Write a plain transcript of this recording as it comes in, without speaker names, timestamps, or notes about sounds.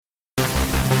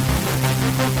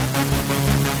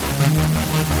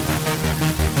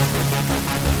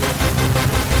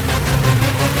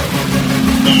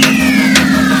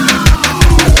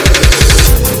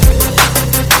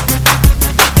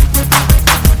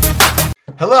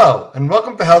Hello, and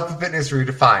welcome to Health and Fitness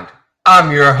Redefined. I'm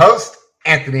your host,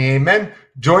 Anthony Amen.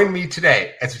 Join me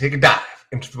today as we take a dive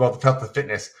into the world of health and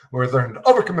fitness, where we learn to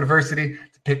overcome adversity,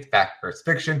 to pick the fact versus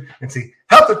fiction, and see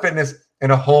health and fitness in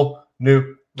a whole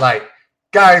new light.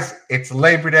 Guys, it's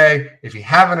Labor Day. If you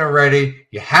haven't already,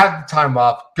 you have the time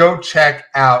off. Go check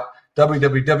out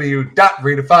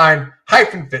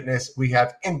www.redefined-fitness. We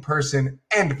have in-person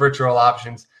and virtual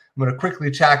options. I'm going to quickly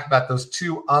chat about those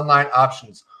two online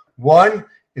options. One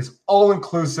is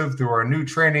all-inclusive through our new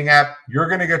training app. You're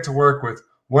going to get to work with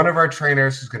one of our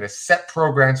trainers who's going to set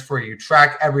programs for you,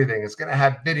 track everything. It's going to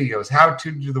have videos, how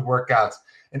to do the workouts.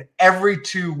 And every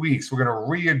 2 weeks, we're going to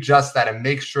readjust that and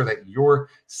make sure that you're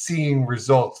seeing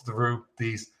results through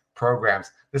these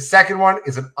programs. The second one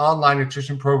is an online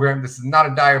nutrition program. This is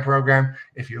not a diet program.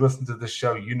 If you listen to this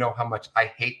show, you know how much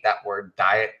I hate that word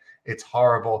diet. It's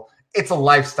horrible. It's a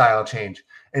lifestyle change.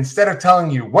 Instead of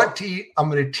telling you what to eat, I'm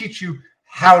going to teach you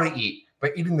how to eat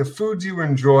by eating the foods you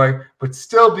enjoy, but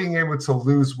still being able to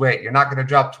lose weight. You're not going to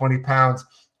drop 20 pounds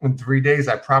in 3 days.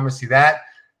 I promise you that.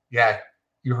 Yeah,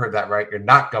 you heard that right. You're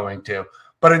not going to.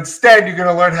 But instead, you're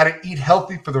going to learn how to eat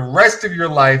healthy for the rest of your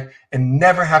life and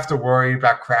never have to worry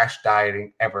about crash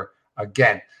dieting ever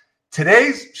again.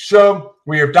 Today's show,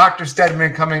 we have Dr.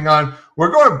 Steadman coming on.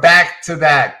 We're going back to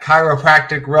that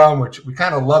chiropractic realm, which we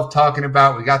kind of love talking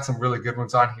about. We got some really good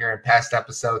ones on here in past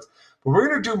episodes, but we're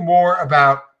going to do more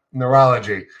about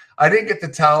neurology. I didn't get to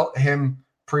tell him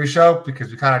pre-show because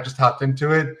we kind of just hopped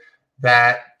into it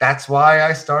that's why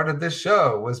I started this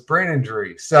show, was brain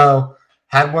injury. So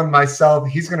had one myself.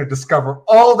 He's going to discover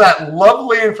all that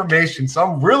lovely information. So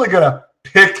I'm really going to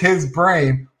pick his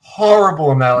brain.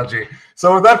 Horrible analogy.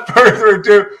 So without further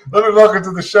ado, let me welcome to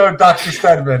the show, Dr.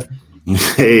 Steadman.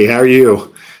 Hey, how are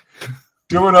you?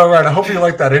 Doing all right. I hope you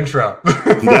like that intro.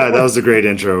 Yeah, that was a great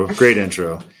intro. Great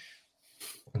intro.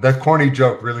 That corny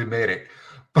joke really made it.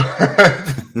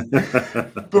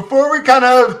 Before we kind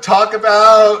of talk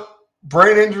about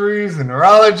brain injuries and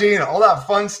neurology and all that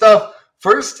fun stuff,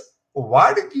 first,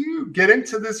 why did you get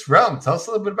into this realm? Tell us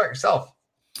a little bit about yourself.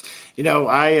 You know,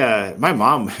 my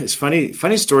mom, it's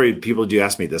funny story. People do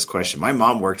ask me this question. My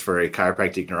mom worked for a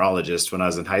chiropractic neurologist when I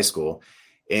was in high school,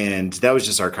 and that was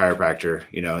just our chiropractor,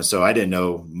 so I didn't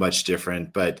know much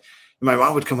different, but my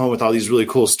mom would come home with all these really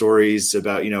cool stories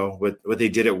about, what they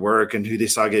did at work and who they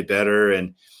saw get better.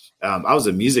 And I was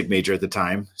a music major at the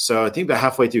time. So I think about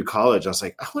halfway through college, I was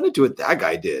like, I want to do what that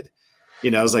guy did.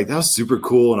 I was like, that was super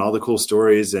cool and all the cool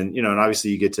stories. And, and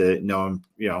obviously you get to know him,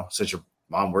 since your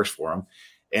mom works for him.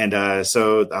 And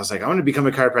so I was like, I want to become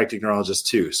a chiropractic neurologist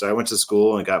too. So I went to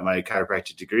school and got my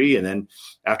chiropractic degree. And then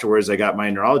afterwards I got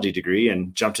my neurology degree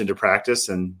and jumped into practice.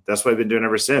 And that's what I've been doing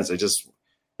ever since.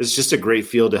 It's just a great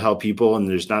field to help people. And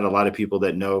there's not a lot of people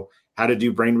that know how to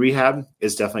do brain rehab.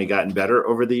 It's definitely gotten better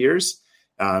over the years.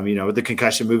 With the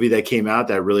concussion movie that came out,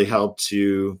 that really helped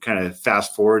to kind of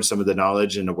fast forward some of the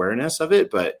knowledge and awareness of it.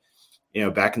 But,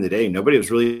 back in the day, nobody was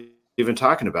really even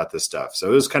talking about this stuff. So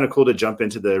it was kind of cool to jump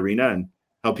into the arena and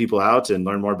help people out and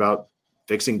learn more about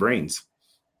fixing brains.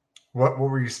 What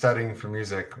were you studying for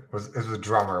music? It was a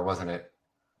drummer, wasn't it?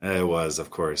 It was,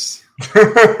 of course.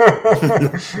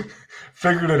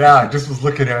 Figured it out. Just was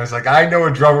looking at it. I was like, I know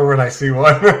a drummer when I see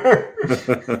one.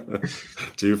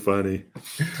 Too funny.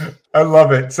 I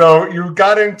love it. So you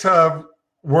got into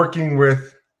working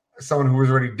with someone who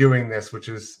was already doing this, which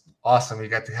is awesome. You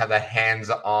got to have that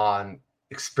hands-on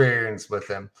experience with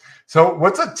him. So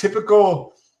what's a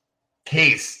typical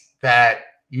case that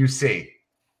you see?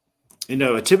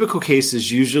 A typical case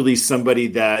is usually somebody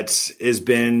that has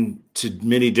been to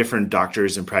many different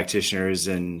doctors and practitioners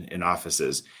and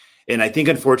offices. And I think,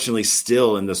 unfortunately,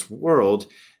 still in this world,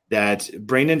 that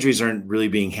brain injuries aren't really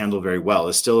being handled very well.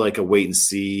 It's still like a wait and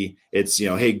see. It's,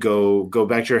 hey, go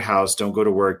back to your house. Don't go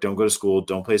to work. Don't go to school.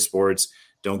 Don't play sports.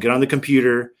 Don't get on the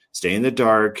computer. Stay in the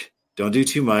dark. Don't do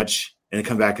too much. And then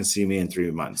come back and see me in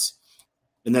 3 months.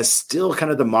 And that's still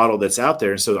kind of the model that's out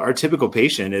there. So our typical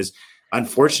patient is,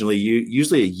 unfortunately,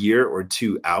 usually a year or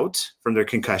two out from their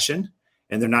concussion,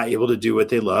 and they're not able to do what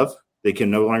they love. They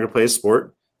can no longer play a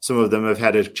sport. Some of them have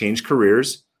had to change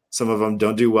careers. Some of them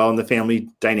don't do well in the family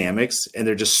dynamics, and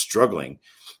they're just struggling.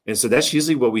 And so that's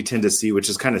usually what we tend to see, which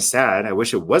is kind of sad. I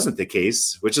wish it wasn't the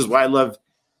case, which is why I love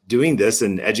doing this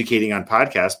and educating on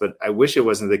podcasts, but I wish it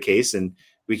wasn't the case and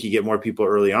we could get more people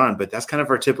early on. But that's kind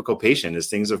of our typical patient, is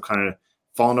things have kind of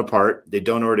fallen apart. They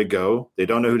don't know where to go. They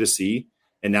don't know who to see.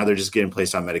 And now they're just getting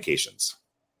placed on medications.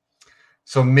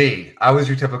 So I was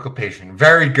your typical patient.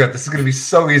 Very good. This is going to be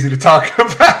so easy to talk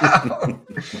about.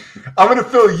 I'm going to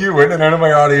fill you in, and I know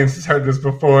my audience has heard this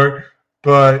before,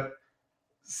 but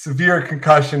severe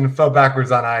concussion, fell backwards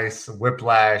on ice,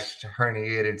 whiplash,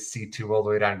 herniated C2 all the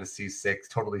way down to C6,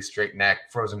 totally straight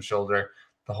neck, frozen shoulder,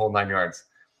 the whole 9 yards.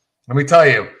 Let me tell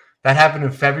you, that happened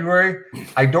in February.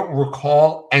 I don't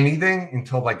recall anything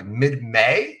until like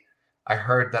mid-May. I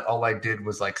heard that all I did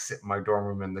was like sit in my dorm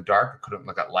room in the dark. I couldn't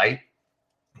look at light.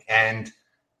 And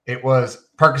it was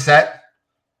Percocet,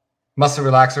 muscle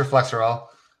relaxer, Flexerol,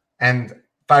 and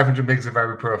 500 mgs of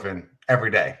ibuprofen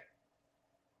every day.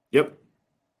 Yep.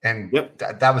 And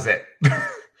that was it.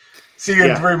 See you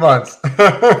in 3 months.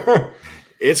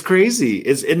 It's crazy.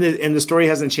 It's and the story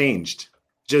hasn't changed.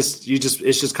 It's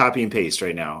just copy and paste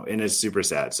right now, and it's super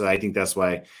sad. So I think that's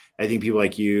why I think people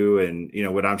like you and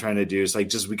what I'm trying to do is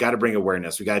like we got to bring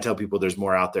awareness. We got to tell people there's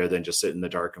more out there than just sit in the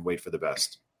dark and wait for the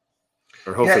best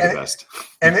or hope for the best.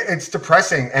 And it's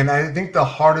depressing. And I think the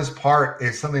hardest part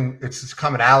is it's this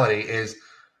commonality is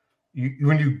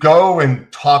when you go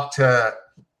and talk to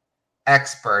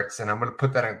experts, and I'm going to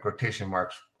put that in quotation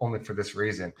marks only for this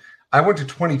reason. I went to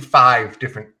 25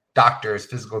 different doctors,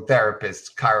 physical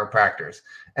therapists, chiropractors,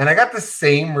 and I got the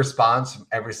same response from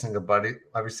every single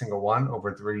one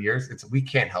over 3 years. It's, we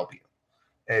can't help you.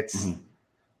 It's,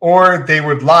 or they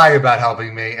would lie about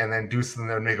helping me and then do something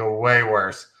that would make it way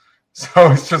worse.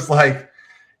 So it's just like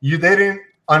they didn't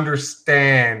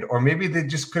understand, or maybe they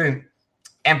just couldn't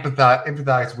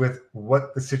empathize with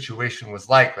what the situation was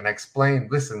like. When I explained,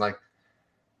 listen, like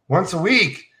once a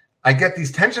week, I get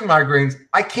these tension migraines.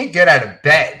 I can't get out of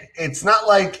bed. It's not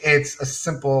like it's a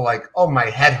simple like, oh, my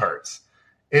head hurts.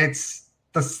 It's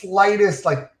the slightest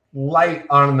like light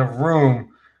on in the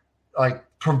room like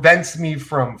prevents me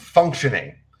from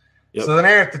functioning. Yep. So then I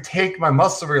have to take my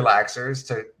muscle relaxers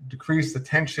to decrease the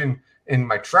tension in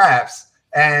my traps,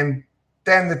 and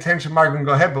then the tension migraine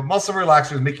go ahead. But muscle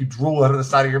relaxers make you drool out of the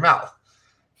side of your mouth.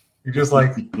 You're just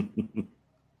like, and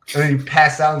then you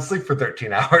pass out and sleep for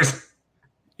 13 hours.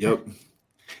 Yep.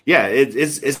 Yeah,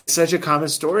 it's such a common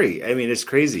story. I mean, it's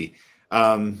crazy.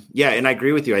 And I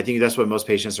agree with you. I think that's what most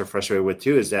patients are frustrated with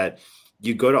too, is that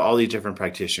you go to all these different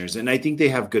practitioners and I think they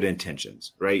have good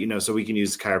intentions, right? So we can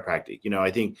use chiropractic.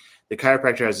 I think the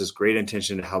chiropractor has this great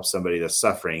intention to help somebody that's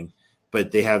suffering,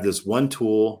 but they have this one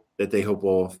tool that they hope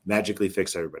will magically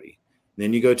fix everybody. And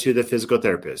then you go to the physical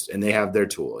therapist and they have their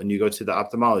tool, and you go to the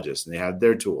ophthalmologist and they have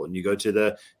their tool, and you go to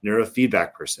the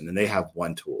neurofeedback person and they have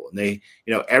one tool, and they,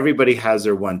 everybody has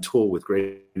their one tool with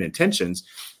great intentions.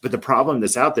 But the problem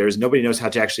that's out there is nobody knows how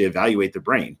to actually evaluate the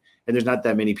brain. And there's not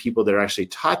that many people that are actually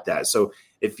taught that. So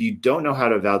if you don't know how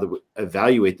to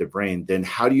evaluate the brain, then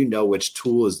how do you know which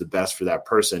tool is the best for that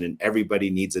person? And everybody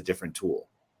needs a different tool.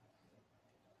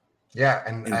 Yeah.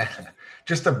 And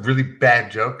just a really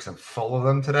bad joke, because I'm full of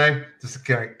them today, just to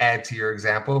kind of add to your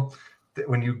example. That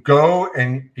when you go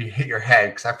and you hit your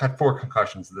head, because I've had 4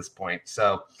 concussions at this point.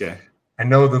 So I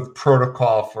know the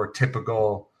protocol for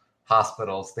typical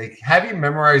hospitals. They have you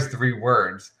memorize 3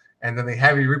 words, and then they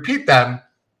have you repeat them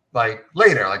like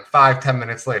later, like 5-10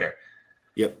 minutes later.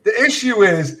 Yep. The issue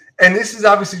is, and this is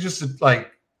obviously just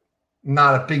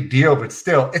not a big deal, but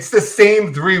still, it's the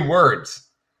same 3 words.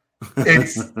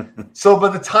 It's so by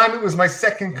the time it was my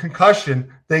second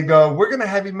concussion, they go, we're going to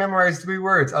have you memorize 3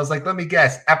 words. I was like, let me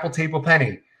guess, apple, table,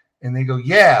 penny. And they go,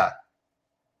 yeah.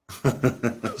 I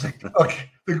was like, okay.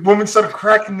 The woman started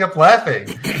cracking up laughing.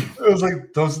 I was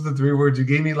like, those are the 3 words you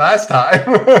gave me last time.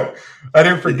 I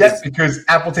didn't forget because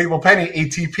apple, table, penny,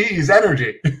 ATP is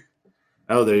energy.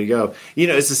 Oh, there you go.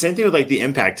 It's the same thing with like the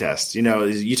impact test.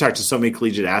 You talk to so many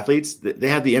collegiate athletes, they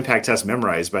have the impact test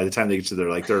memorized by the time they get to their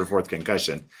like 3rd or 4th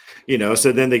concussion.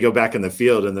 So then they go back in the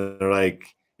field and they're like,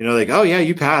 oh yeah,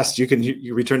 you passed.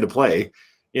 You return to play.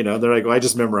 They're like, well, I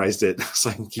just memorized it.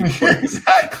 So I can keep playing.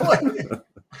 Exactly.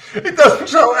 It doesn't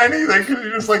show anything because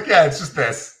you're just like, yeah, it's just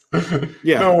this.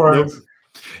 Yeah, no worries. Nope.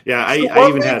 Yeah, I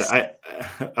was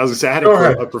gonna say I had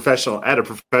a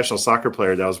professional soccer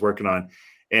player that I was working on,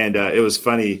 and it was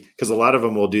funny because a lot of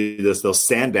them will do this. They'll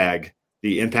sandbag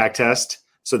the impact test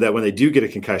so that when they do get a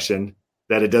concussion,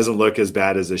 that it doesn't look as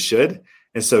bad as it should.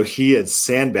 And so he had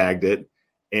sandbagged it,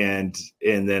 and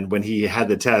then when he had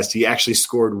the test, he actually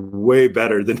scored way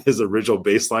better than his original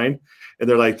baseline. And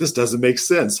they're like, this doesn't make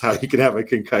sense how you can have a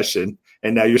concussion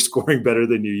and now you're scoring better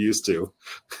than you used to.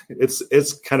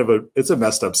 It's kind of a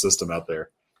messed up system out there.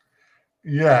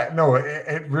 Yeah, no,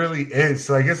 it really is.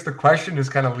 So I guess the question is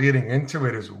kind of leading into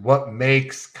it is what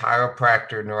makes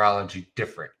chiropractor neurology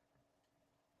different?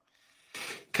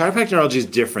 Chiropractic neurology is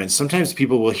different. Sometimes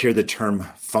people will hear the term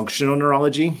functional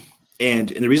neurology. And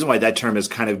the reason why that term is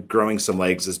kind of growing some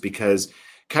legs is because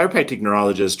chiropractic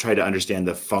neurologists try to understand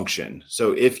the function.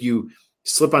 So if you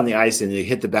slip on the ice and you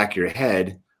hit the back of your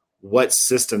head, what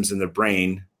systems in the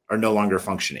brain are no longer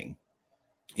functioning.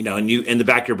 And you, in the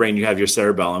back of your brain, you have your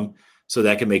cerebellum. So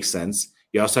that can make sense.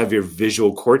 You also have your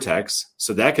visual cortex.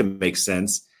 So that can make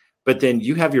sense. But then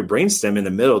you have your brainstem in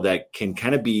the middle that can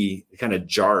kind of be kind of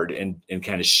jarred and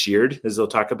kind of sheared, as they'll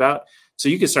talk about. So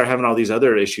you can start having all these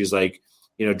other issues like,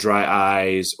 dry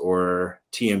eyes or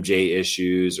TMJ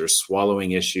issues or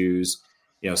swallowing issues,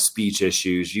 speech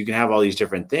issues. You can have all these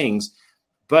different things.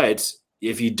 But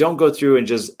if you don't go through and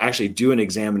just actually do an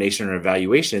examination or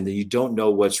evaluation, then you don't know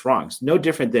what's wrong. It's no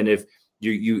different than if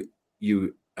you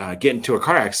get into a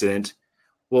car accident.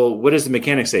 Well, what does the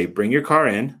mechanic say? Bring your car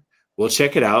in. We'll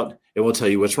check it out and we'll tell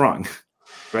you what's wrong,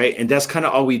 right? And that's kind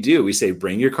of all we do. We say,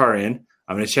 bring your car in.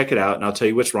 I'm going to check it out and I'll tell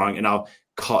you what's wrong. And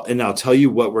I'll tell you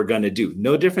what we're going to do.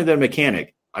 No different than a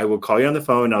mechanic. I will call you on the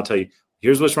phone and I'll tell you,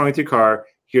 here's what's wrong with your car.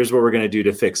 Here's what we're going to do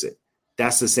to fix it.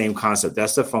 That's the same concept.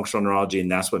 That's the functional neurology. And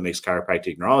that's what makes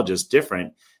chiropractic neurologists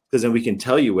different, because then we can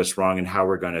tell you what's wrong and how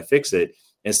we're going to fix it,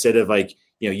 instead of like,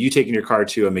 you taking your car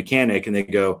to a mechanic and they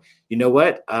go, you know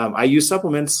what? I use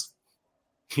supplements.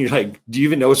 You're like, do you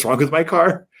even know what's wrong with my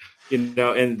car?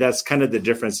 And that's kind of the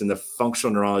difference in the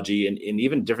functional neurology, and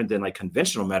even different than like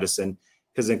conventional medicine,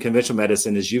 because in conventional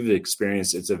medicine, as you've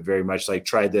experienced, it's a very much like,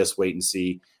 try this, wait and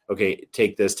see. Okay,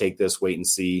 take this, wait and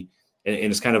see. And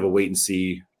it's kind of a wait and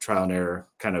see, trial and error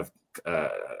kind of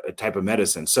a type of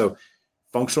medicine. So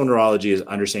functional neurology is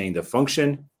understanding the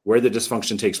function, where the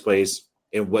dysfunction takes place,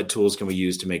 and what tools can we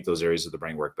use to make those areas of the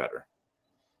brain work better.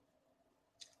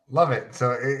 Love it.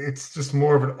 So it's just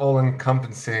more of an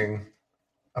all-encompassing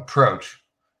approach,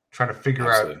 trying to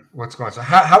figure out what's going on. So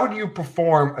how would you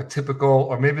perform a typical,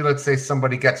 or maybe let's say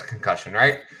somebody gets a concussion,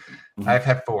 right? Mm-hmm. I've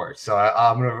had 4. So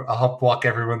I'll help walk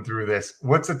everyone through this.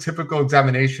 What's a typical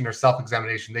examination or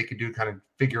self-examination they could do to kind of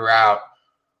figure out,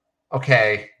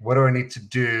 okay, what do I need to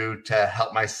do to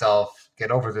help myself get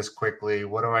over this quickly?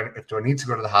 Do I need to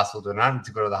go to the hospital? Do I not need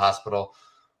to go to the hospital?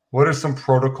 What are some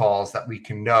protocols that we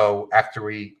can know after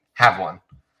we have one?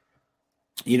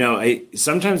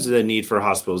 Sometimes the need for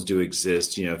hospitals do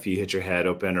exist. If you hit your head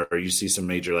open, or you see some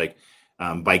major like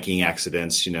biking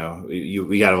accidents,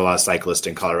 we got a lot of cyclists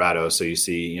in Colorado. So you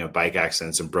see, bike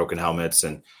accidents and broken helmets,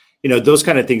 and, those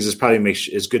kind of things is probably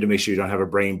it's good to make sure you don't have a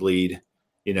brain bleed,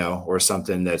 or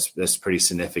something that's pretty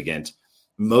significant.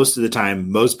 Most of the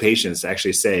time, most patients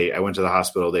actually say, I went to the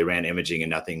hospital, they ran imaging and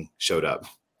nothing showed up.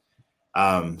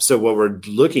 So what we're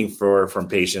looking for from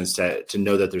patients to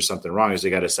know that there's something wrong is they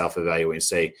got to self-evaluate and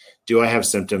say, do I have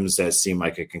symptoms that seem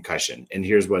like a concussion? And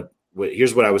here's what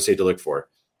I would say to look for: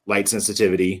 light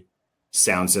sensitivity,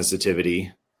 sound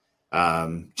sensitivity,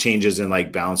 changes in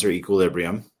like balance or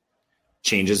equilibrium,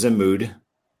 changes in mood,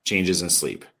 changes in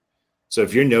sleep. So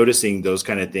if you're noticing those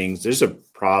kind of things, there's a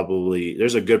good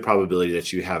probability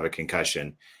that you have a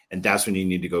concussion. And that's when you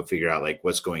need to go figure out like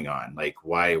what's going on. Like,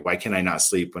 why can I not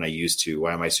sleep when I used to?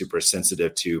 Why am I super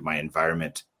sensitive to my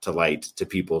environment, to light, to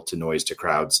people, to noise, to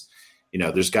crowds?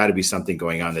 There's got to be something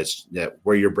going on that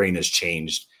where your brain has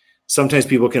changed. Sometimes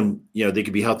people can, they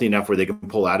can be healthy enough where they can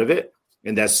pull out of it,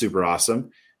 and that's super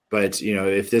awesome. But,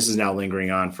 if this is now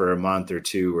lingering on for a month or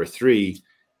 2 or 3,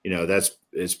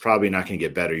 it's probably not going to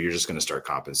get better. You're just going to start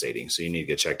compensating. So you need to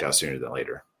get checked out sooner than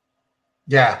later.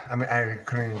 Yeah, I mean, I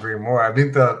couldn't agree more. I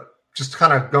think just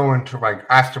kind of going to like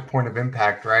after point of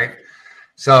impact, right?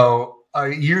 So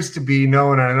it used to be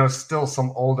known, and I know still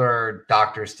some older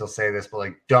doctors still say this, but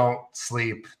like, don't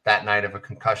sleep that night of a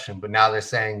concussion. But now they're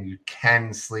saying you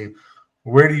can sleep.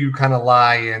 Where do you kind of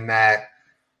lie in that?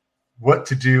 What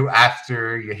to do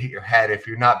after you hit your head if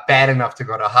you're not bad enough to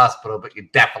go to a hospital, but you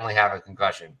definitely have a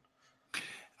concussion?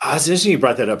 It's interesting you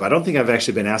brought that up. I don't think I've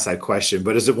actually been asked that question,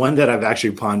 but is it one that I've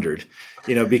actually pondered?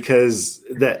 Because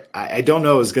that I don't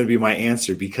know is going to be my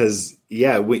answer. Because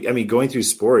going through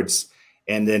sports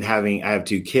and then I have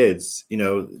 2 kids.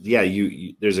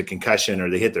 There's a concussion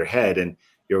or they hit their head, and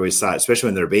you're always thought, especially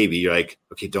when they're a baby, you're like,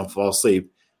 okay, don't fall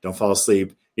asleep.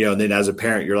 And then as a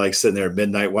parent, you're like sitting there at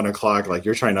midnight, 1 o'clock, like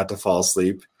you're trying not to fall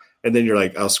asleep, and then you're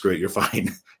like, oh, screw it, you're fine.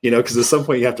 Because at some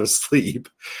point you have to sleep.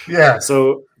 Yeah.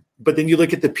 So. But then you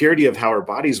look at the purity of how our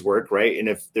bodies work, right? And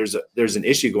if there's an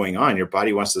issue going on, your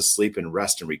body wants to sleep and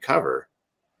rest and recover.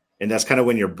 And that's kind of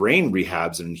when your brain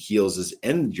rehabs and heals, is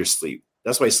in your sleep.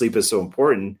 That's why sleep is so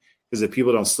important, because if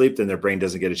people don't sleep, then their brain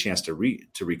doesn't get a chance to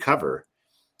recover.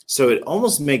 So it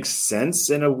almost makes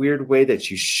sense in a weird way that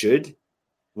you should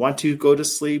want to go to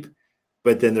sleep,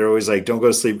 but then they're always like, don't go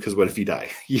to sleep because what if you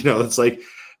die? It's like,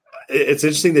 it's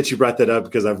interesting that you brought that up,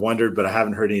 because I've wondered, but I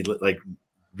haven't heard any like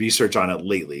research on it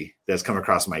lately that's come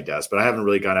across my desk, but I haven't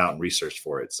really gone out and researched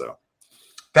for it. So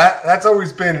that's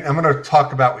always been, I'm going to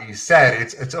talk about what you said.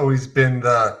 It's always been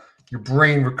your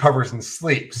brain recovers in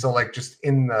sleep. So like just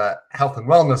in the health and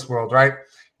wellness world, right?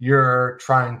 You're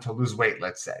trying to lose weight,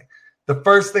 let's say. The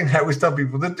first thing I always tell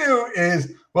people to do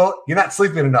is, well, you're not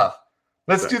sleeping enough.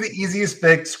 Let's do the easiest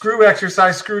fix. Screw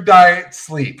exercise, screw diet,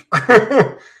 sleep.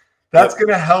 That's going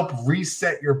to help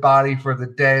reset your body for the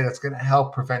day. That's going to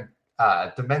help prevent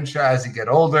dementia as you get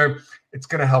older. It's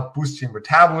going to help boost your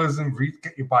metabolism,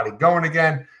 get your body going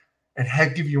again,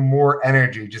 and give you more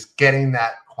energy, just getting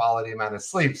that quality amount of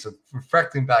sleep. So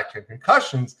reflecting back to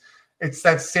concussions, it's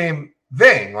that same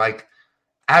thing. Like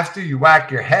after you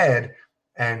whack your head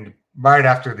and right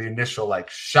after the initial like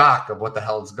shock of what the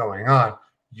hell is going on,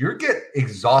 you get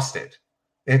exhausted.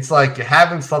 It's like you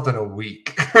haven't slept in a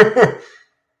week.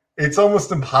 It's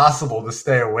almost impossible to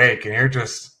stay awake and you're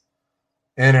just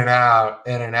in and out.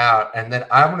 And then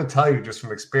I'm going to tell you just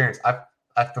from experience,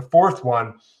 at the fourth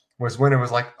one was when it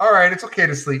was like, all right, it's okay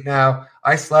to sleep now.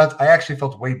 I slept. I actually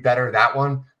felt way better that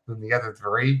one than the other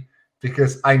three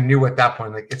because I knew at that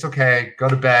point, like, it's okay, go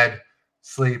to bed,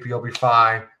 sleep, you'll be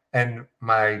fine. And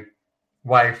my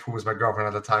wife, who was my girlfriend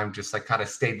at the time, just like kind of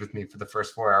stayed with me for the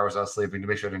first 4 hours I was sleeping to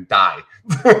make sure I didn't die.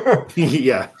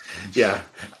 Yeah.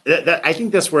 I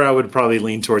think that's where I would probably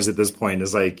lean towards at this point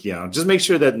is like, just make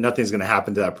sure that nothing's going to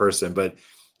happen to that person. But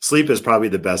sleep is probably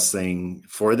the best thing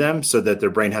for them so that their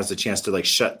brain has a chance to like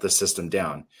shut the system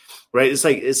down. Right. It's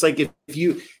like if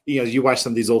you watch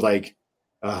some of these old, like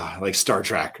Star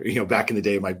Trek, back in the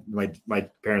day, my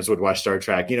parents would watch Star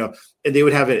Trek, and they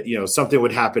would have it, something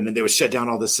would happen and they would shut down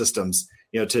all the systems,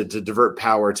 to divert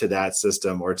power to that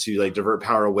system or to like divert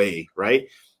power away. Right.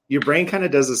 Your brain kind of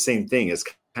does the same thing. It's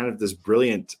kind of this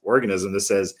brilliant organism that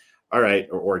says, all right,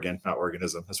 or organ, not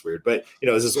organism. That's weird. But,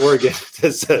 it's this organ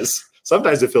that says,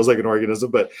 sometimes it feels like an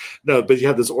organism, but you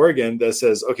have this organ that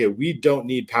says, okay, we don't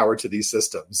need power to these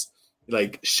systems.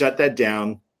 Like shut that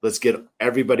down. Let's get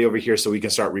everybody over here so we can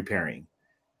start repairing.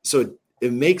 So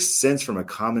it makes sense from it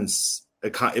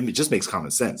just makes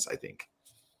common sense, I think.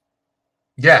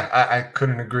 Yeah, I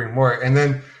couldn't agree more. And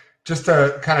then just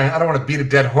to kind of, I don't want to beat a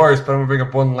dead horse, but I'm going to bring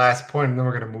up one last point and then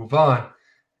we're going to move on.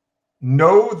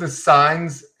 Know the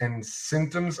signs and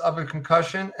symptoms of a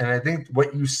concussion. And I think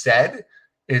what you said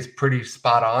is pretty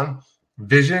spot on.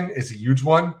 Vision is a huge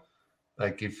one.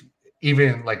 Like if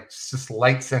even like just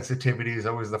light sensitivity is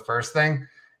always the first thing.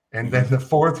 And then the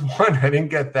fourth one, I didn't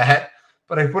get that,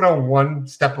 but I put on one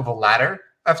step of a ladder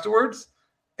afterwards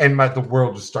and the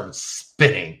world just started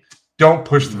spinning. Don't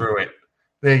push through it.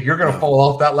 You're going to fall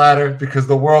off that ladder because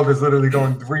the world is literally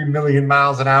going 3 million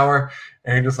miles an hour.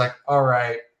 And you're just like, all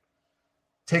right,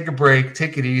 take a break,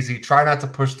 take it easy. Try not to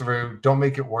push through. Don't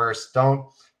make it worse. Don't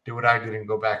do what I did and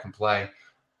go back and play.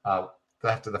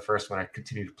 After the first one, I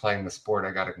continued playing the sport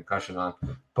I got a concussion on.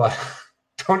 But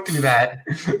don't do that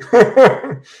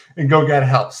and go get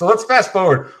help. So let's fast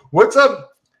forward. What's up?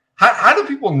 How do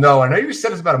people know? I know you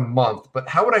said it's about a month, but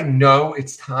how would I know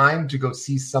it's time to go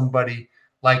see somebody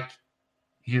like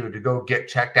you to go get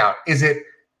checked out? Is it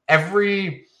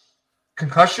every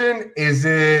concussion? Is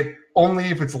it only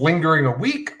if it's lingering a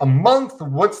week, a month?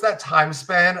 What's that time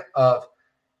span of,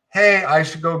 hey, I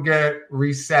should go get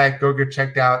reset, go get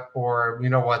checked out, or you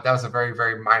know what, that was a very,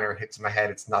 very minor hit to my head.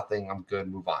 It's nothing. I'm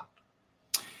good. Move on.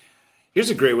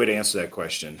 Here's a great way to answer that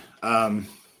question.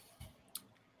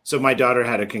 So my daughter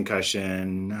had a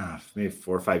concussion maybe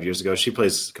 4 or 5 years ago. She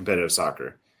plays competitive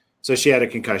soccer. So she had a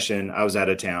concussion. I was out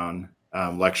of town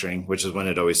lecturing, which is when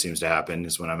it always seems to happen,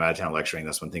 is when I'm out of town lecturing.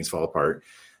 That's when things fall apart.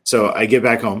 So I get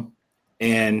back home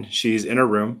and she's in her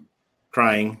room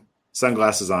crying,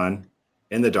 sunglasses on,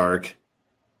 in the dark,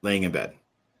 laying in bed.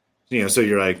 So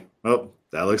you're like, oh,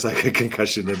 that looks like a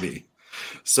concussion to me.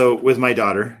 So with my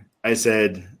daughter, I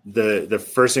said the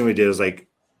first thing we did was like,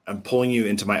 I'm pulling you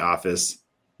into my office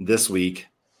this week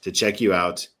to check you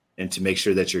out and to make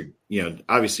sure that you're,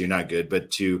 obviously you're not good,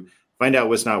 but to find out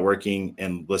what's not working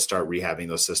and let's start rehabbing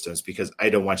those systems because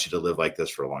I don't want you to live like this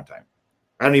for a long time.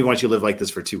 I don't even want you to live like this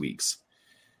for 2 weeks.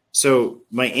 So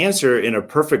my answer in a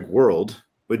perfect world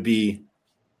would be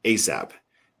ASAP,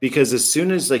 because as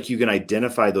soon as like you can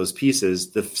identify those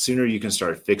pieces, the sooner you can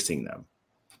start fixing them.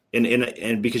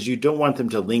 And because you don't want them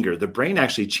to linger, the brain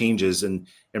actually changes and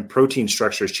protein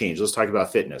structures change. Let's talk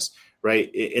about fitness, right?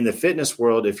 In the fitness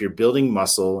world, if you're building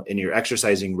muscle and you're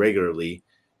exercising regularly,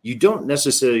 you don't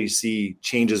necessarily see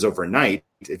changes overnight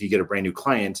if you get a brand new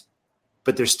client,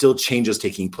 but there's still changes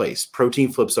taking place.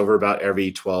 Protein flips over about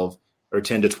every 12 or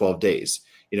 10 to 12 days.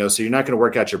 So you're not going to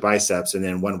work out your biceps and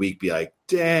then 1 week be like,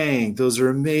 dang, those are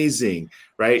amazing,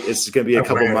 right? It's going to be a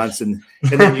couple months. And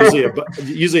then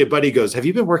usually a buddy goes, have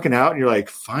you been working out? And you're like,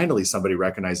 finally, somebody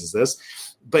recognizes this.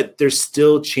 But there's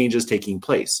still changes taking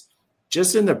place.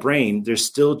 just in the brain, there's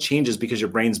still changes because your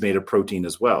brain's made of protein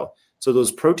as well. So those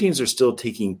proteins are still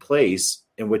taking place.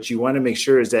 And what you want to make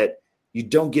sure is that you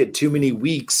don't get too many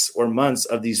weeks or months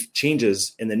of these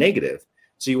changes in the negative.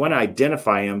 So you want to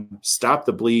identify them, stop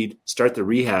the bleed, start the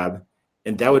rehab,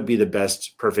 and that would be the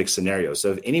best perfect scenario.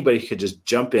 So if anybody could just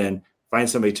jump in, find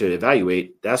somebody to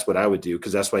evaluate, that's what I would do,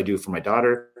 because that's what I do for my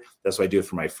daughter. That's what I do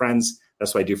for my friends.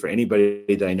 That's what I do for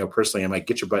anybody that I know personally. I'm like,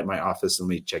 get your butt in my office and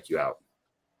let me check you out.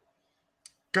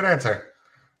 Good answer.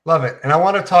 Love it. And I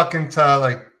want to talk into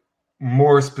like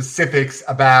more specifics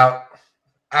about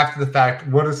after the fact,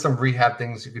 what are some rehab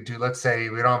things you could do? Let's say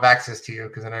we don't have access to you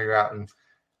because I know you're out in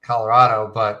Colorado,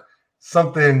 but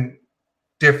something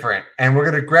different. And we're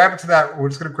going to grab to that. We're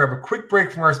just going to grab a quick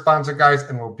break from our sponsor, guys,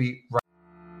 and we'll be right.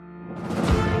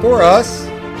 For us,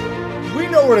 we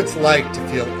know what it's like to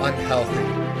feel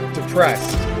unhealthy,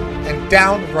 depressed, and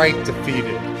downright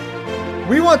defeated.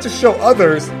 We want to show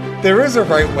others there is a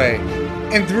right way,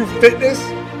 and through fitness,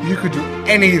 you could do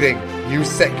anything you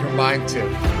set your mind to.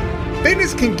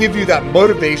 Fitness can give you that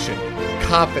motivation,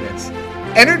 confidence,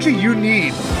 energy you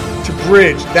need to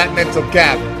bridge that mental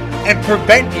gap and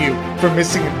prevent you from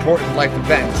missing important life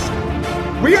events.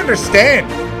 We understand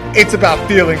it's about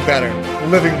feeling better,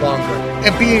 living longer,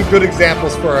 and being good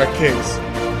examples for our kids.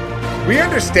 We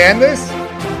understand this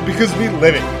because we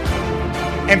live it.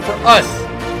 And for us,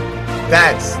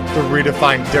 that's the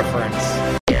redefined difference.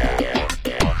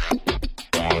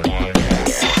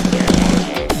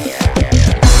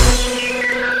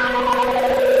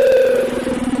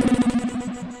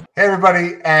 Hey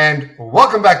everybody, and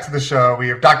welcome back to the show. We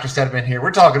have Dr. Steadman here.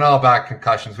 We're talking all about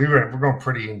concussions. We're going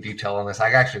pretty in detail on this.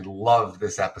 I actually love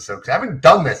this episode because I haven't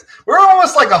done this. We're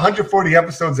almost like 140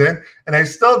 episodes in, and I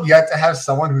still have yet to have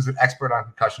someone who's an expert on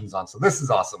concussions on. So this is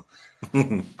awesome.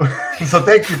 So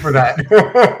thank you for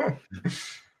that.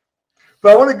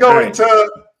 But I want to go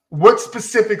into what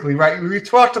specifically, right? We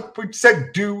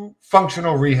said do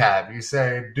functional rehab. You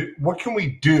said, what can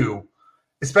we do,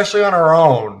 especially on our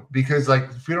own? Because like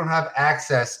if we don't have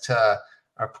access to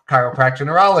a chiropractor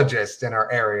neurologist in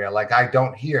our area, like I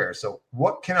don't here. So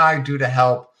what can I do to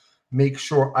help make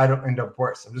sure I don't end up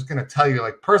worse? I'm just going to tell you,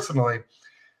 like personally,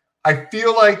 I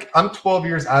feel like I'm 12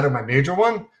 years out of my major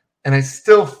one, and I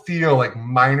still feel like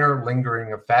minor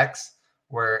lingering effects.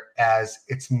 Whereas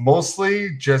it's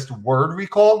mostly just word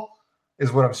recall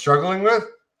is what I'm struggling with.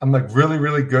 I'm like really,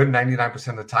 really good 99%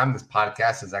 of the time. This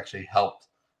podcast has actually helped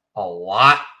a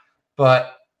lot.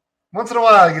 But once in a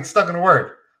while, I get stuck in a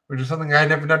word, which is something I had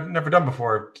never done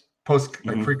before,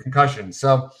 pre-concussion.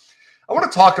 So I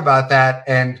want to talk about that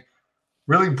and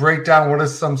really break down what are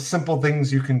some simple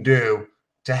things you can do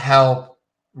to help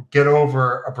get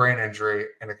over a brain injury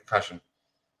and a concussion.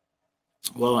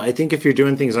 Well, I think if you're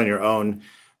doing things on your own,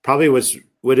 probably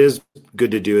what is good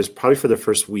to do is probably for the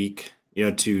first week,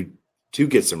 to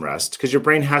get some rest, because your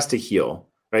brain has to heal,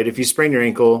 right? If you sprain your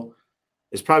ankle,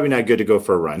 it's probably not good to go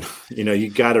for a run.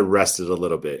 You got to rest it a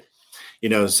little bit,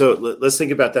 so let's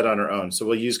think about that on our own. So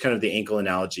we'll use kind of the ankle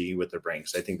analogy with the brain,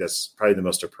 because I think that's probably the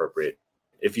most appropriate.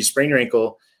 If you sprain your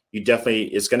ankle,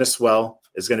 it's going to swell.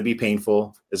 It's going to be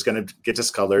painful. It's going to get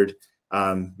discolored.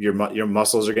 Your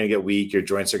muscles are going to get weak. Your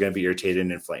joints are going to be irritated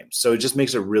and inflamed. So it just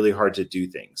makes it really hard to do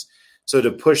things. So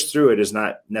to push through it is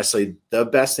not necessarily the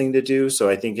best thing to do. So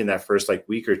I think in that first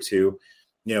week or two,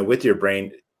 with your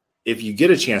brain, if you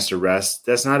get a chance to rest,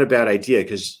 that's not a bad idea,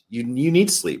 because you need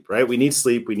sleep, right? We need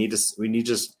sleep. We need to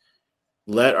just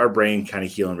let our brain kind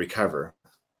of heal and recover.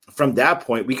 From that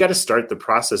point, we got to start the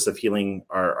process of healing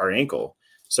our ankle.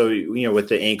 So, with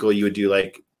the ankle, you would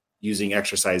do using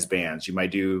exercise bands. You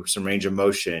might do some range of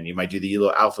motion. You might do the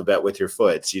little alphabet with your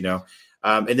foot,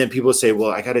 and then people say,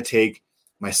 well, I got to take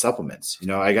my supplements.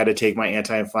 I got to take my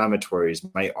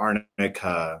anti-inflammatories, my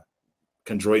arnica,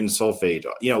 chondroitin sulfate,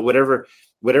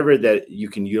 whatever that you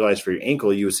can utilize for your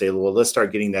ankle. You would say, well, let's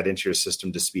start getting that into your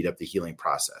system to speed up the healing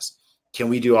process. Can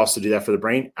we also do that for the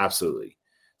brain? Absolutely.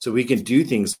 So we can do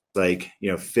things like,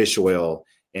 fish oil,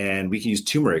 and we can use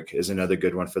turmeric as another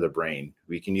good one for the brain.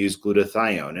 We can use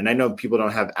glutathione. And I know people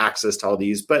don't have access to all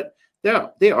these, but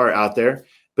they are out there.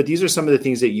 But these are some of the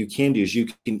things that you can do. Is you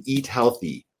can eat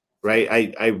healthy,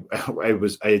 right? I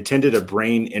attended a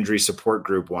brain injury support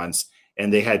group once,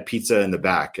 and they had pizza in the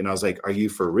back. And I was like, are you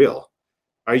for real?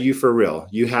 Are you for real?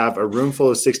 You have a room full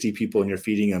of 60 people and you're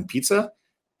feeding them pizza?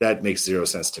 That makes zero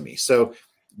sense to me. So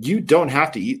you don't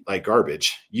have to eat like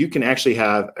garbage. You can actually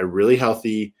have a really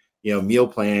healthy meal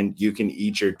plan. You can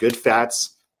eat your good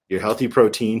fats, your healthy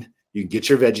protein. You can get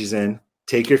your veggies in,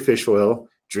 take your fish oil,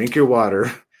 drink your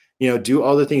water, do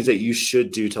all the things that you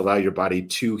should do to allow your body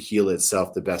to heal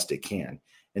itself the best it can.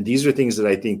 And these are things that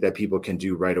I think that people can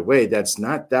do right away. That's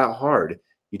not that hard.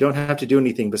 You don't have to do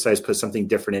anything besides put something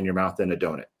different in your mouth than a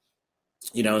donut.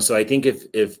 So I think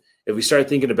if we start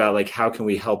thinking about like, how can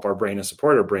we help our brain and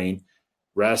support our brain,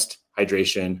 rest,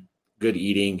 hydration, good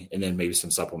eating, and then maybe some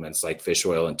supplements like fish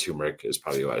oil and turmeric is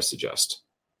probably what I suggest.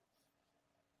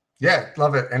 Yeah,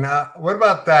 love it. And what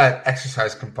about that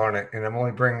exercise component? And I'm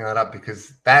only bringing that up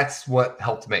because that's what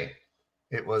helped me.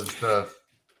 It was the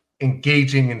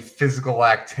engaging in physical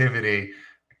activity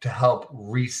to help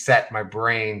reset my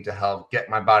brain, to help get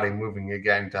my body moving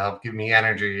again, to help give me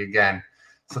energy again.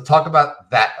 So talk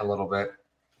about that a little bit.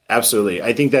 Absolutely.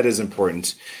 I think that is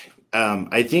important.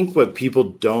 I think what people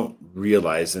don't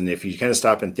realize, and if you kind of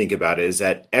stop and think about it, is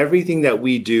that everything that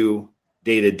we do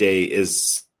day to day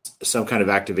is some kind of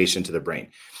activation to the brain.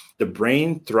 The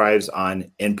brain thrives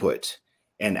on input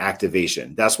and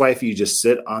activation. That's why if you just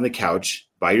sit on the couch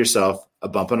by yourself, a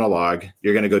bump on a log,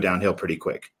 you're going to go downhill pretty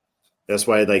quick. That's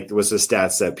why, like, what's the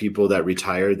stats that people that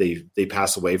retire, they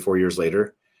pass away 4 years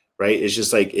later, right? It's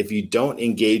just like, if you don't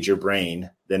engage your brain,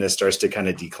 then it starts to kind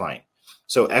of decline.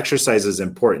 So exercise is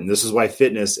important. This is why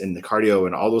fitness and the cardio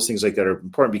and all those things like that are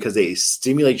important, because they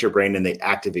stimulate your brain and they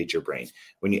activate your brain.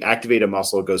 When you activate a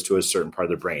muscle, it goes to a certain part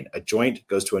of the brain. A joint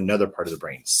goes to another part of the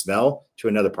brain. Smell to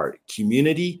another part.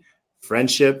 Community,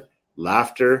 friendship,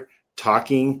 laughter,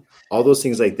 talking, all those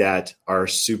things like that are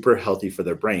super healthy for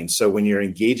the brain. So when you're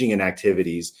engaging in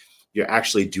activities, you're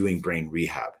actually doing brain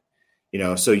rehab.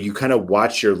 So you kind of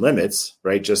watch your limits,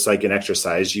 right? Just like in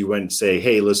exercise, you wouldn't say,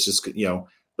 hey, let's just, you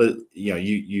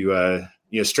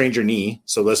strained your knee,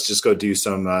 so let's just go do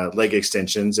some leg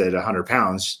extensions at 100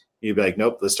 pounds. You'd be like,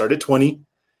 nope, let's start at 20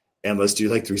 and let's do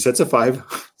like 3 sets of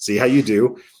 5, see how you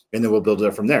do. And then we'll build it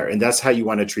up from there. And that's how you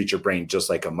want to treat your brain, just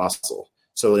like a muscle.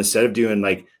 So instead of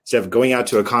going out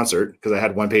to a concert, because I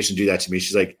had one patient do that to me,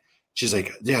 she's like,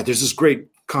 yeah, there's this great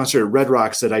concert at Red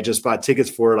Rocks that I just bought tickets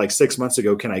for like 6 months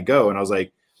ago. Can I go? And I was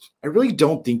like, I really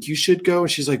don't think you should go.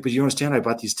 And she's like, but you understand, I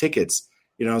bought these tickets.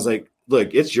 I was like,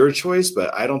 look, it's your choice,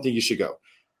 but I don't think you should go.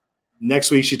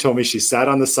 Next week, she told me she sat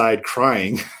on the side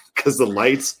crying because the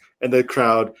lights and the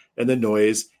crowd and the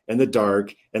noise and the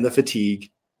dark and the fatigue,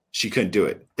 she couldn't do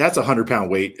it. That's 100-pound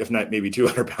weight, if not maybe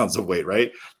 200 pounds of weight,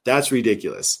 right? That's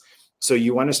ridiculous. So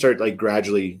you want to start like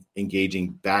gradually engaging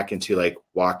back into like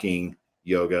walking,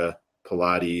 yoga,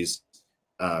 Pilates,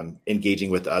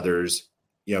 engaging with others,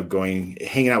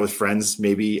 hanging out with friends,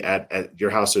 maybe at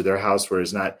your house or their house, where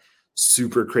it's not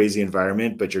super crazy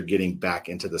environment, but you're getting back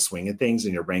into the swing of things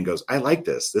and your brain goes, I like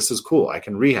this. This is cool. I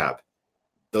can rehab.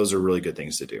 Those are really good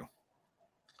things to do.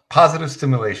 Positive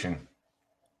stimulation.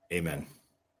 Amen.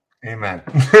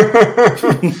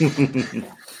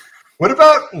 What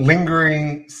about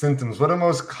lingering symptoms? What are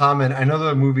most common? I know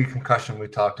the movie Concussion we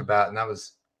talked about, and that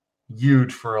was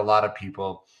huge for a lot of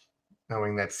people,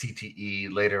 knowing that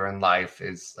CTE later in life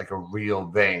is like a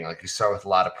real thing. Like you saw with a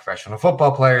lot of professional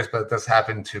football players, but it does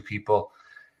happen to people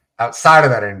outside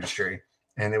of that industry.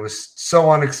 And it was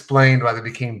so unexplained why they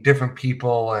became different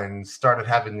people and started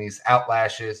having these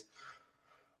outlashes.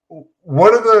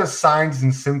 What are the signs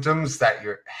and symptoms that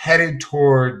you're headed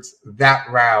towards that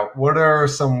route? What are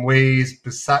some ways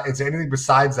is there anything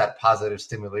besides that positive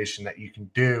stimulation that you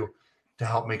can do to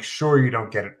help make sure you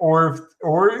don't get it? Or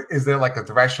is there like a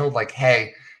threshold, like,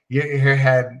 hey, you hit your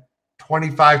head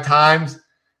 25 times,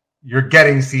 you're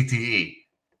getting CTE?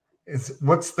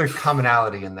 What's the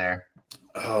commonality in there?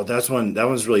 Oh, that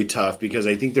one's really tough, because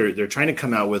I think they're trying to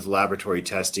come out with laboratory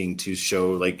testing to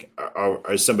show like,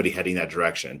 are somebody heading that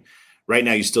direction? Right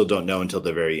now, you still don't know until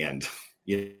the very end.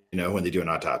 When they do an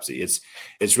autopsy,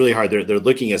 it's really hard. They're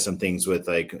looking at some things with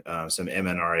like some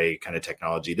MNRA kind of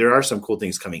technology. There are some cool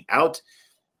things coming out,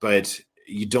 but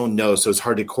you don't know, so it's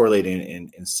hard to correlate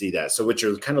and see that. So what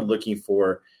you're kind of looking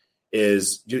for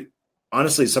is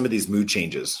honestly some of these mood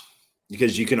changes.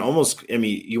 Because you can almost,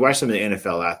 you watch some of the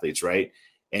NFL athletes, right?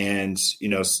 And,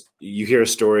 you hear a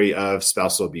story of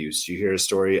spousal abuse. You hear a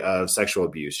story of sexual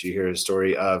abuse. You hear a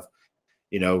story of,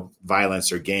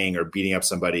 violence or gang or beating up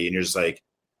somebody. And you're just like,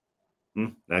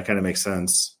 that kind of makes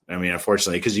sense.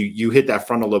 Unfortunately, because you hit that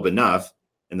frontal lobe enough,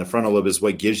 and the frontal lobe is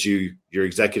what gives you your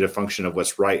executive function of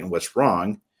what's right and what's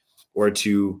wrong, or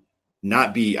to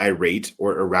not be irate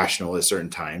or irrational at certain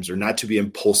times, or not to be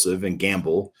impulsive and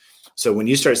gamble. So when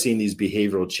you start seeing these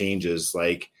behavioral changes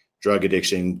like drug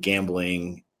addiction,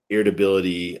 gambling,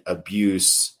 irritability,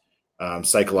 abuse,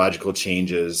 psychological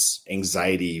changes,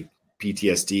 anxiety,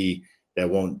 PTSD that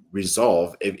won't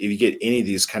resolve, if you get any of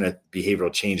these kind of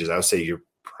behavioral changes, I would say you're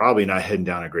probably not heading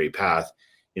down a great path.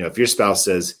 If your spouse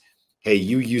says, hey,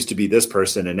 you used to be this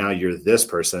person and now you're this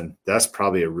person, that's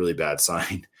probably a really bad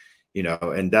sign,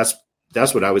 and that's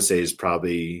that's what I would say is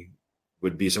probably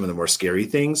would be some of the more scary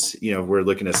things. You know, if we're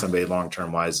looking at somebody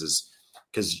long-term wise is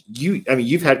because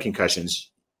you've had concussions.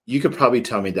 You could probably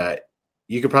tell me that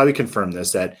you could probably confirm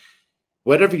this, that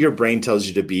whatever your brain tells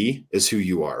you to be is who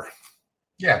you are.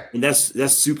 Yeah. And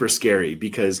that's super scary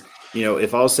because, you know,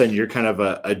 if all of a sudden you're kind of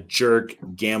a jerk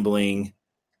gambling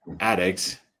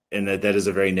addict, and that is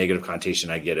a very negative connotation,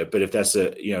 I get it. But if that's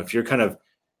if you're kind of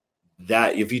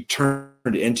that, if you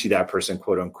turned into that person,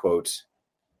 quote unquote,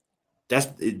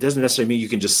 it doesn't necessarily mean you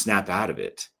can just snap out of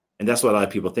it. And that's what a lot of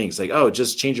people think. It's like, oh,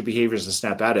 just change your behaviors and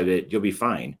snap out of it. You'll be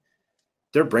fine.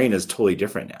 Their brain is totally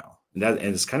different now. And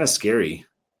it's kind of scary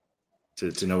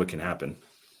to know what can happen.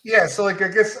 Yeah. So like, I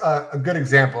guess a good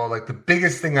example, like the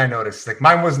biggest thing I noticed, like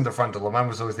mine wasn't the frontal lobe. Mine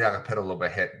was always the occipital lobe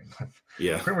hit.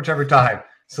 Yeah. Pretty much every time.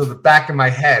 So the back of my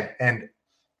head. And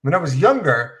when I was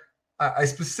younger, I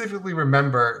specifically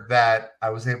remember that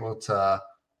I was able to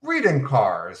read in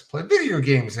cars, play video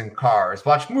games in cars,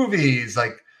 watch movies,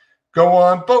 like go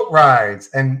on boat rides,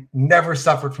 and never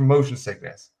suffered from motion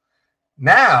sickness.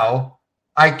 Now,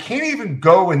 I can't even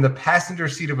go in the passenger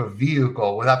seat of a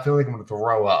vehicle without feeling like I'm going to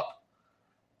throw up.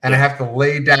 And I have to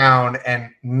lay down and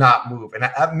not move. And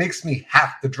that makes me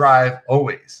have to drive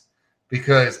always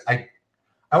because I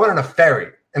went on a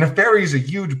ferry. And a ferry is a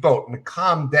huge boat in a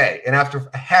calm day. And after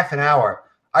a half an hour,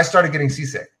 I started getting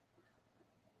seasick.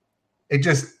 It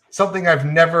just something I've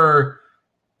never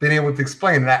been able to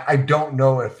explain. And I don't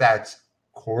know if that's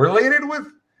correlated with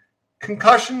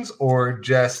concussions or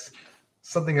just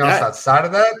something else outside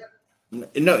of that.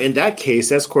 No, in that case,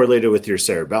 that's correlated with your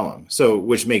cerebellum. So,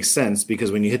 which makes sense because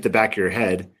when you hit the back of your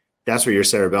head, that's where your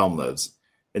cerebellum lives.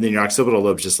 And then your occipital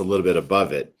lobe is just a little bit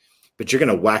above it. But you're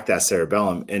going to whack that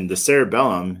cerebellum. And the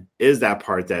cerebellum is that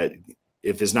part that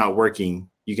if it's not working,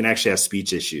 you can actually have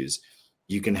speech issues.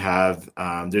 You can have,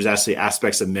 there's actually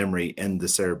aspects of memory in the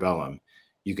cerebellum.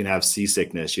 You can have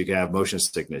seasickness. You can have motion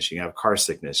sickness. You can have car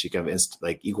sickness. You can have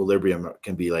like equilibrium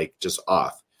can be like just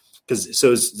off.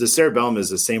 So the cerebellum is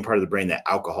the same part of the brain that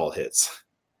alcohol hits.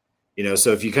 You know,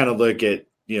 so if you kind of look at,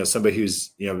 you know, somebody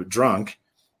who's, you know, drunk,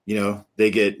 you know,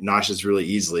 they get nauseous really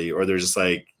easily, or they're just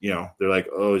like, you know, they're like,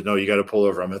 oh no, you got to pull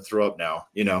over. I'm going to throw up now,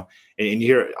 you know, and you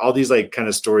hear all these like kind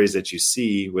of stories that you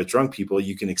see with drunk people.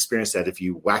 You can experience that if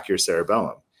you whack your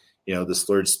cerebellum, you know, the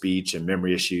slurred speech and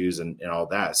memory issues and all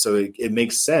that. So it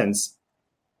makes sense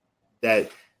that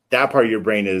part of your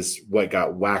brain is what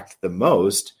got whacked the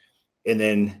most. And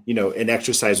then, you know, an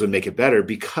exercise would make it better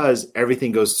because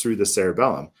everything goes through the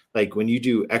cerebellum. Like when you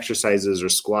do exercises or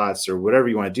squats or whatever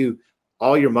you want to do,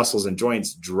 all your muscles and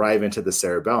joints drive into the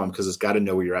cerebellum because it's got to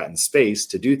know where you're at in space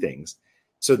to do things.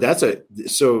 So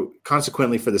so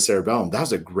consequently for the cerebellum, that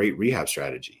was a great rehab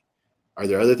strategy. Are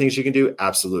there other things you can do?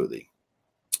 Absolutely.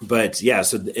 But yeah,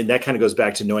 and that kind of goes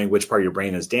back to knowing which part of your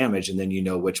brain is damaged. And then you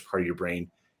know which part of your brain,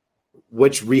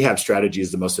 which rehab strategy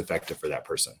is the most effective for that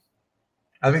person.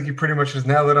 I think you pretty much just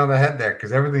nailed it on the head there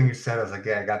because everything you said, I was like,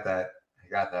 yeah, I got that.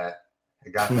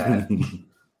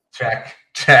 Check.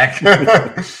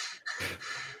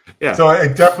 Yeah. So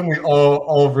it definitely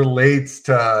all relates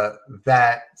to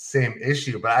that same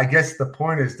issue. But I guess the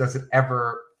point is, does it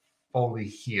ever fully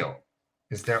heal?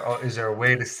 Is there a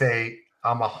way to say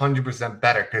I'm 100%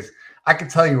 better? Because I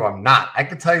could tell you I'm not. I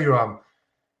could tell you I'm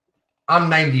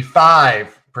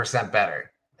 95%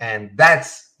 better. And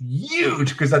that's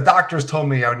huge because the doctors told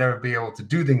me I would never be able to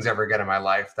do things ever again in my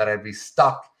life, that I'd be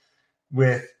stuck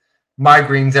with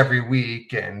migraines every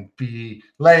week and be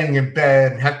laying in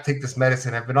bed and have to take this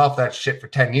medicine. I've been off that shit for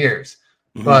 10 years.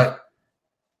 Mm-hmm. But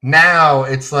now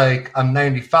it's like I'm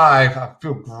 95. I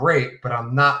feel great, but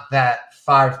I'm not that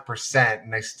 5%.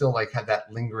 And I still like have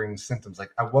that lingering symptoms.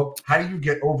 Like how do you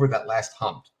get over that last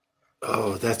hump?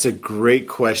 Oh, that's a great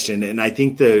question. And I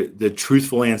think the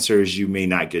truthful answer is you may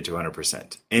not get to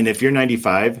 100%. And if you're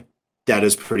 95, that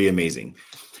is pretty amazing.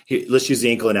 Here, let's use the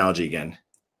ankle analogy again.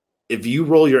 If you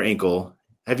roll your ankle,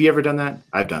 have you ever done that?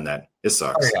 I've done that. It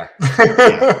sucks. Oh,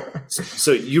 yeah.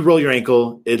 So you roll your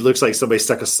ankle. It looks like somebody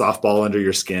stuck a softball under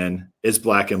your skin. It's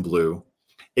black and blue.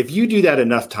 If you do that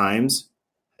enough times,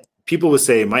 people would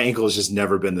say, my ankle has just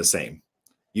never been the same.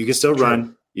 You can still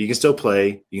run. You can still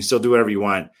play. You can still do whatever you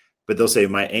want. But they'll say,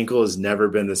 my ankle has never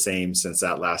been the same since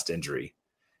that last injury.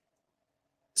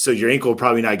 So your ankle will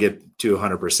probably not get to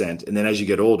 100%. And then as you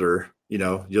get older, you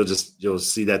know, you'll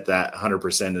see that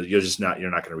 100%,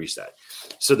 you're not going to reach that.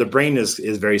 So the brain is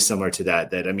very similar to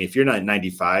that. I mean, if you're not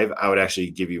 95, I would actually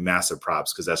give you massive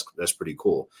props because that's pretty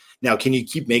cool. Now, can you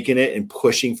keep making it and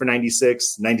pushing for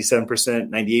 96, 97%,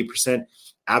 98%?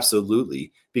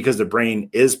 Absolutely. Because the brain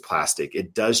is plastic.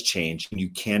 It does change and you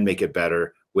can make it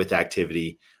better with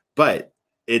activity. But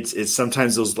it's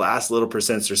sometimes those last little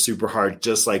percents are super hard,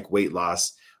 just like weight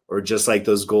loss or just like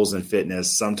those goals in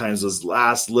fitness. Sometimes those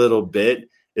last little bit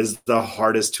is the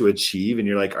hardest to achieve. And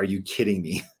you're like, are you kidding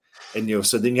me? And,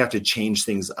 so then you have to change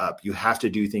things up. You have to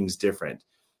do things different,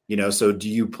 so do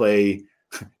you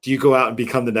go out and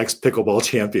become the next pickleball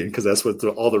champion? Because that's what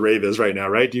all the rave is right now,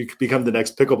 right? Do you become the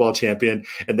next pickleball champion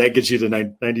and that gets you to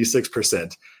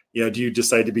 96%? Do you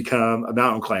decide to become a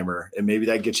mountain climber and maybe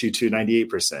that gets you to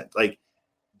 98%? Like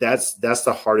that's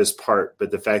the hardest part.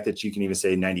 But the fact that you can even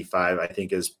say 95, I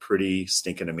think is pretty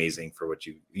stinking amazing for what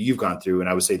you've gone through. And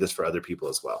I would say this for other people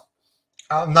as well.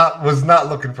 Was not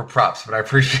looking for props, but I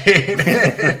appreciate it.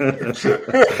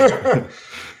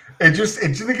 I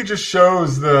think it just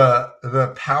shows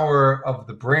the power of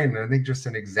the brain. And I think just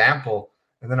an example,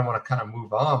 and then I want to kind of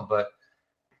move on, but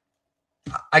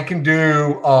I can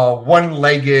do a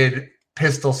one-legged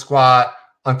pistol squat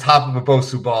on top of a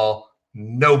Bosu ball,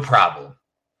 no problem.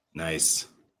 Nice.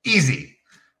 Easy.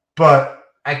 But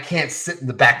I can't sit in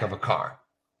the back of a car.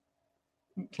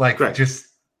 Like Correct. Just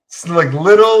like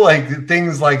little like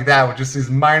things like that with just these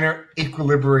minor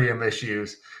equilibrium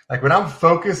issues. Like when I'm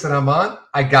focused and I'm on,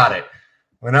 I got it.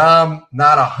 When I'm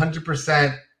not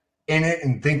 100% in it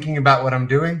and thinking about what I'm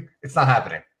doing, it's not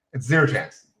happening. It's zero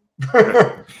chance.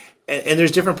 And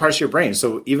there's different parts of your brain.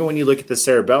 So even when you look at the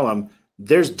cerebellum,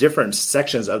 there's different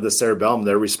sections of the cerebellum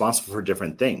that are responsible for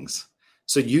different things.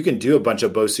 So you can do a bunch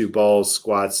of Bosu balls,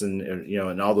 squats,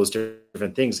 and all those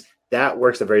different things. That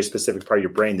works a very specific part of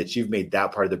your brain that you've made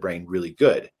that part of the brain really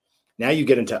good. Now you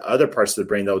get into other parts of the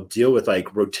brain that'll deal with like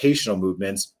rotational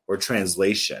movements or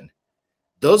translation.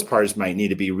 Those parts might need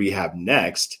to be rehabbed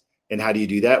next. And how do you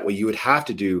do that? Well, you would have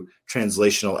to do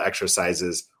translational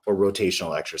exercises or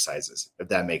rotational exercises, if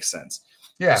that makes sense.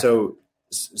 Yeah. So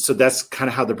that's kind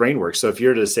of how the brain works. So if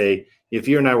you're to say, if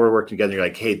you and I were working together, you're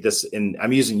like, hey, and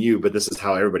I'm using you, but this is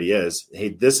how everybody is. Hey,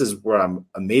 this is where I'm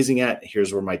amazing at.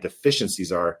 Here's where my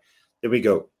deficiencies are. Then we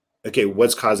go, okay,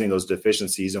 what's causing those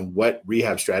deficiencies and what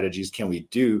rehab strategies can we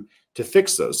do to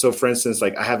fix those? So for instance,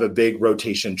 like I have a big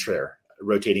rotating chair.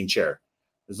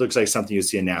 This looks like something you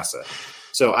see in NASA.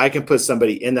 So I can put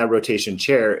somebody in that rotation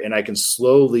chair and I can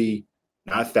slowly,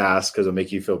 not fast because it'll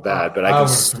make you feel bad, but I can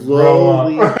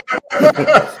slowly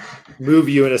move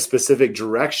you in a specific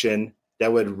direction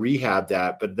that would rehab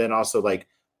that, but then also like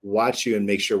watch you and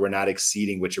make sure we're not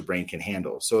exceeding what your brain can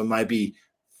handle. So it might be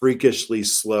freakishly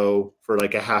slow for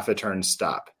like a half a turn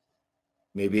stop,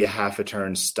 maybe a half a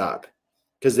turn stop,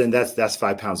 because then that's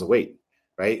 5 pounds of weight,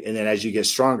 right? And then as you get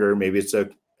stronger, maybe it's a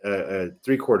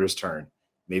 3/4 turn,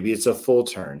 maybe it's a full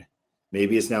turn,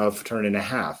 maybe it's now a turn and a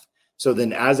half. So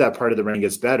then as that part of the brain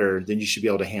gets better, then you should be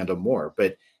able to handle more.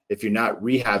 But if you're not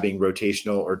rehabbing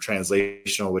rotational or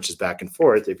translational, which is back and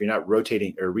forth, if you're not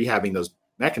rotating or rehabbing those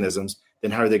mechanisms, then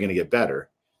how are they going to get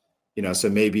better? So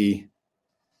maybe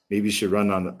you should run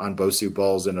on Bosu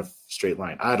balls in a straight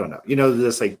line. I don't know.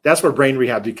 That's where brain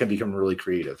rehab can become really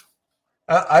creative.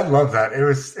 I love that. It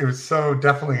was so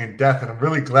definitely in depth, and I'm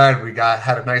really glad we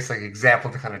had a nice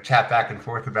example to kind of chat back and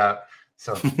forth about.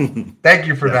 So thank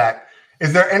you for that.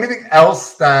 Is there anything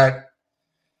else that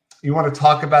you want to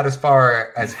talk about as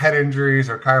far as head injuries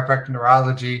or chiropractic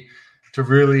neurology to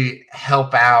really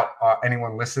help out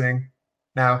anyone listening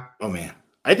now? Oh man,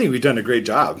 I think we've done a great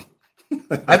job.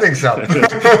 I think so.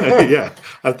 Yeah.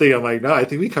 I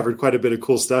think we covered quite a bit of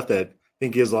cool stuff that I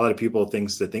think gives a lot of people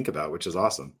things to think about, which is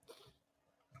awesome.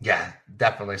 Yeah,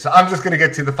 definitely. So I'm just going to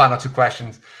get to the final two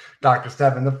questions, Dr.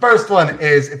 Steven. The first one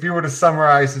is, if you were to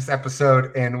summarize this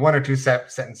episode in one or two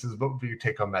sentences, what would be your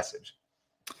take-home message?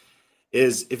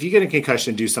 Is if you get a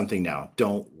concussion, do something now.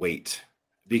 Don't wait.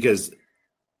 Because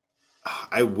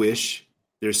I wish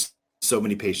there's so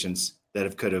many patients that I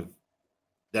could have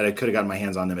gotten my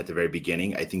hands on them at the very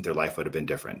beginning. I think their life would have been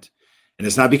different. And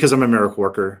it's not because I'm a miracle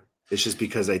worker. It's just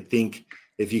because I think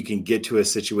if you can get to a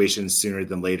situation sooner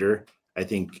than later, I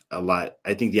think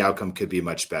the outcome could be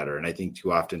much better. And I think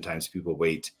too oftentimes people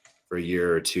wait for a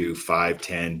year or 2, 5,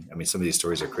 10. I mean, some of these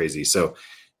stories are crazy. So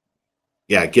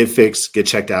yeah, get fixed, get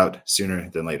checked out sooner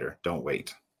than later. Don't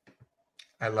wait.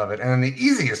 I love it. And then the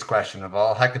easiest question of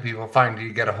all, how can people find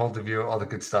you, get a hold of you, all the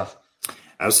good stuff?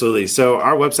 Absolutely. So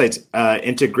our website's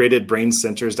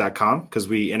integratedbraincenters.com, because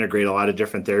we integrate a lot of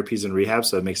different therapies and rehab.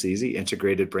 So it makes it easy.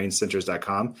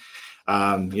 Integratedbraincenters.com.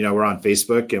 We're on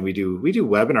Facebook, and we do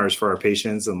webinars for our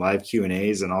patients and live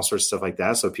Q&As and all sorts of stuff like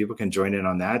that. So people can join in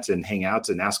on that and hang out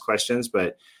and ask questions.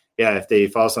 But yeah, if they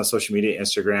follow us on social media,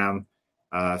 Instagram,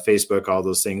 Facebook, all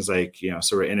those things so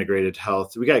we're Integrated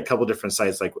Health. We got a couple different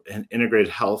sites like Integrated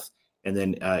Health and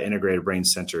then Integrated Brain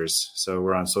Centers. So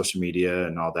we're on social media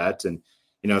and all that. And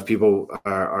if people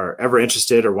are ever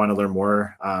interested or want to learn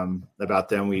more about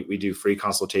them, we do free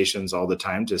consultations all the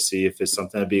time to see if it's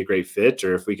something that'd be a great fit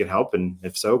or if we can help. And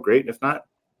if so, great. If not,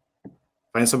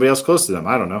 find somebody else close to them.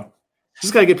 I don't know.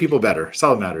 Just got to get people better. That's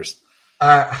all that matters.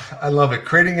 I love it.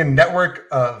 Creating a network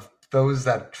of those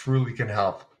that truly can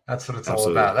help. That's what it's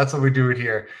all about. That's what we do it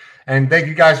here. And thank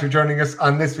you guys for joining us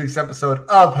on this week's episode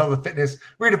of Hell of Fitness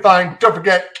Redefined. Don't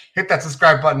forget, hit that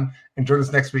subscribe button and join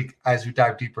us next week as we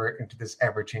dive deeper into this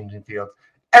ever-changing field.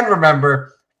 And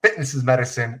remember, fitness is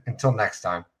medicine. Until next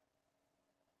time.